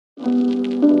What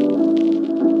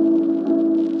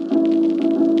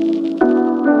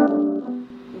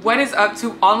is up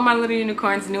to all of my little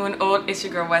unicorns, new and old? It's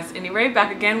your girl WestIndieRay,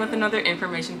 back again with another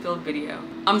information-filled video.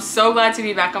 I'm so glad to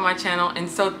be back on my channel and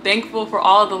so thankful for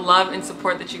all of the love and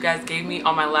support that you guys gave me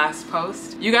on my last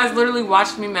post. You guys literally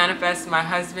watched me manifest my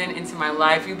husband into my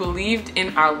life. You believed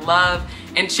in our love,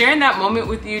 and sharing that moment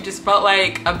with you just felt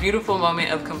like a beautiful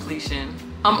moment of completion.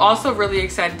 I'm also really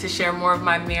excited to share more of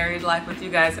my married life with you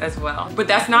guys as well. But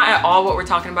that's not at all what we're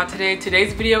talking about today.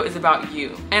 Today's video is about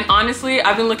you. And honestly,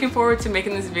 I've been looking forward to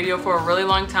making this video for a really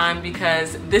long time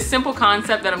because this simple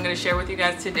concept that I'm gonna share with you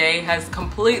guys today has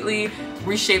completely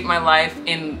reshaped my life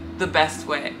in the best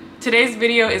way. Today's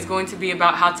video is going to be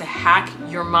about how to hack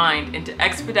your mind into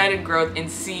expedited growth and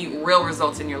see real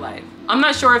results in your life. I'm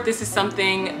not sure if this is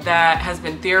something that has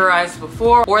been theorized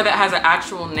before or that has an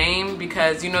actual name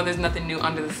because you know there's nothing new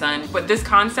under the sun, but this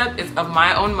concept is of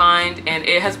my own mind and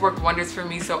it has worked wonders for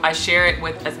me, so I share it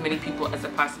with as many people as I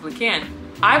possibly can.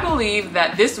 I believe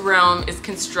that this realm is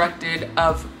constructed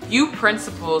of few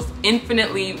principles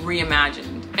infinitely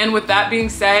reimagined. And with that being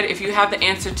said, if you have the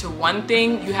answer to one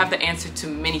thing, you have the answer to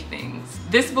many things.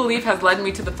 This belief has led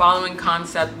me to the following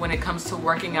concept when it comes to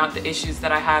working out the issues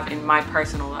that I have in my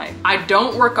personal life. I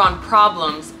don't work on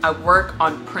problems, I work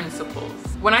on principles.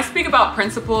 When I speak about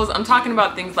principles, I'm talking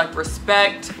about things like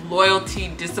respect, loyalty,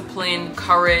 discipline,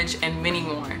 courage, and many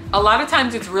more. A lot of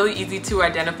times it's really easy to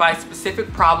identify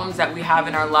specific problems that we have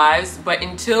in our lives, but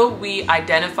until we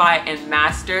identify and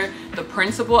master the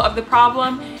principle of the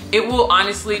problem, it will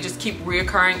honestly just keep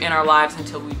reoccurring in our lives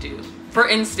until we do. For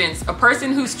instance, a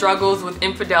person who struggles with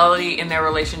infidelity in their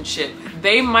relationship,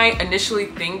 they might initially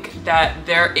think that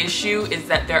their issue is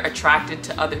that they're attracted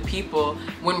to other people,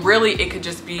 when really it could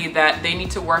just be that they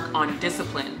need to work on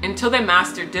discipline. Until they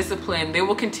master discipline, they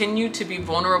will continue to be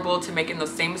vulnerable to making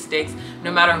those same mistakes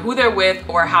no matter who they're with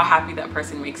or how happy that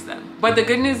person makes them. But the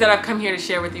good news that I've come here to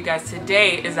share with you guys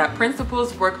today is that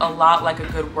principles work a lot like a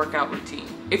good workout routine.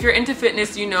 If you're into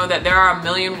fitness, you know that there are a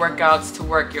million workouts to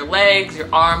work your legs, your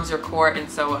arms, your core, and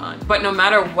so on. But no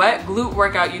matter what glute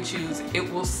workout you choose, it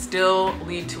will still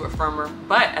lead to a firmer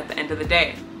butt at the end of the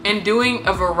day. And doing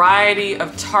a variety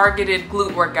of targeted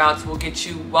glute workouts will get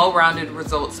you well-rounded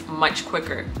results much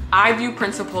quicker. I view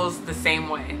principles the same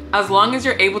way. As long as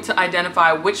you're able to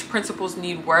identify which principles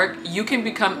need work, you can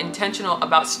become intentional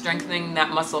about strengthening that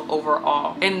muscle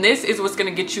overall. And this is what's gonna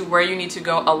get you where you need to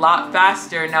go a lot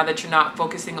faster now that you're not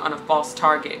focusing on a false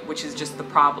target, which is just the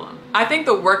problem. I think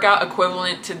the workout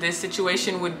equivalent to this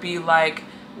situation would be like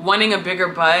wanting a bigger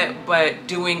butt but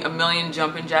doing a million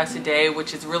jumping jacks a day,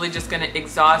 which is really just going to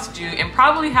exhaust you and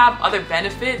probably have other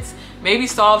benefits, maybe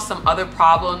solve some other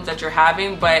problems that you're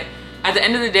having, but at the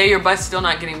end of the day your butt's still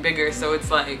not getting bigger, so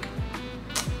it's like,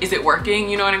 is it working?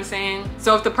 You know what I'm saying?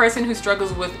 So if the person who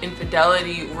struggles with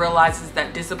infidelity realizes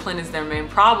that discipline is their main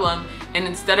problem, and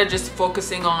instead of just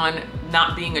focusing on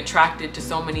not being attracted to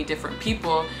so many different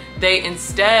people, they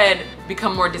instead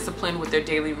become more disciplined with their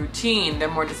daily routine, they're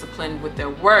more disciplined with their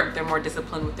work, they're more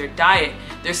disciplined with their diet,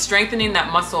 they're strengthening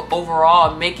that muscle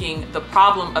overall, making the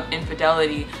problem of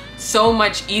infidelity so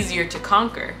much easier to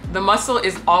conquer. The muscle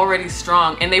is already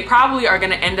strong and they probably are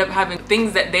gonna end up having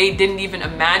things that they didn't even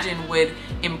imagine would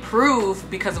improve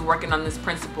because of working on this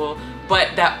principle,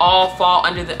 but that all fall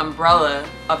under the umbrella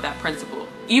of that principle.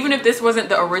 Even if this wasn't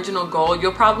the original goal,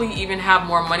 you'll probably even have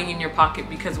more money in your pocket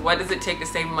because what does it take to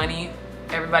save money?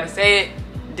 Everybody say it,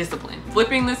 discipline.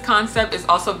 Flipping this concept is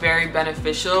also very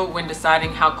beneficial when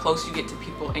deciding how close you get to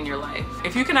people in your life.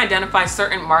 If you can identify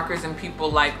certain markers in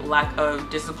people like lack of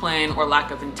discipline or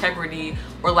lack of integrity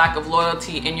or lack of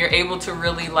loyalty, and you're able to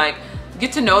really like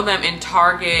get to know them and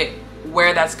target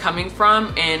where that's coming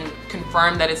from and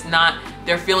confirm that it's not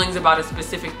their feelings about a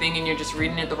specific thing and you're just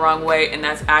reading it the wrong way and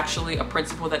that's actually a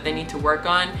principle that they need to work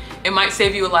on, it might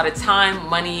save you a lot of time,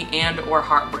 money, and or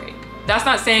heartbreak. That's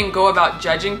not saying go about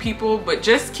judging people, but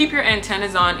just keep your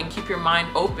antennas on and keep your mind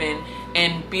open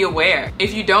and be aware.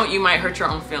 If you don't, you might hurt your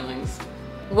own feelings.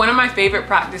 One of my favorite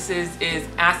practices is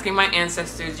asking my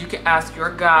ancestors. You can ask your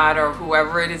God or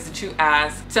whoever it is that you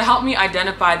ask to help me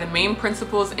identify the main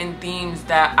principles and themes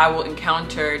that I will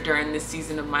encounter during this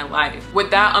season of my life.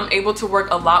 With that, I'm able to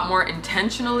work a lot more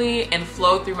intentionally and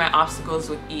flow through my obstacles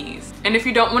with ease. And if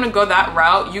you don't want to go that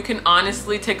route, you can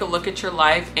honestly take a look at your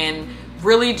life and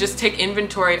really just take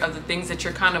inventory of the things that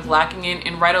you're kind of lacking in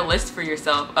and write a list for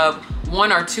yourself of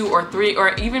 1 or 2 or 3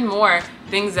 or even more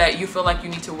things that you feel like you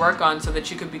need to work on so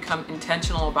that you could become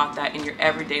intentional about that in your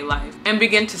everyday life and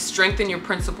begin to strengthen your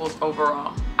principles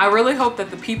overall. I really hope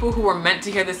that the people who were meant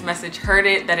to hear this message heard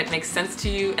it, that it makes sense to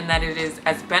you, and that it is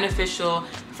as beneficial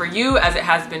for you as it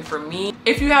has been for me.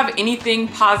 If you have anything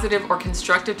positive or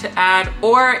constructive to add,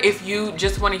 or if you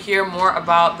just want to hear more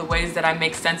about the ways that I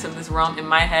make sense of this realm in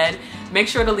my head, make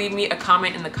sure to leave me a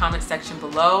comment in the comment section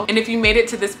below. And if you made it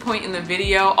to this point in the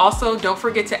video, also don't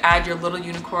forget to add your little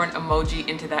unicorn emoji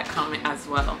into that comment as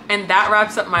well. And that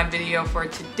wraps up my video for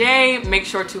today. Make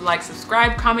sure to like,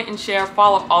 subscribe, comment, and share.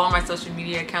 Follow all of my social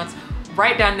media accounts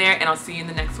right down there, and I'll see you in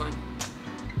the next one.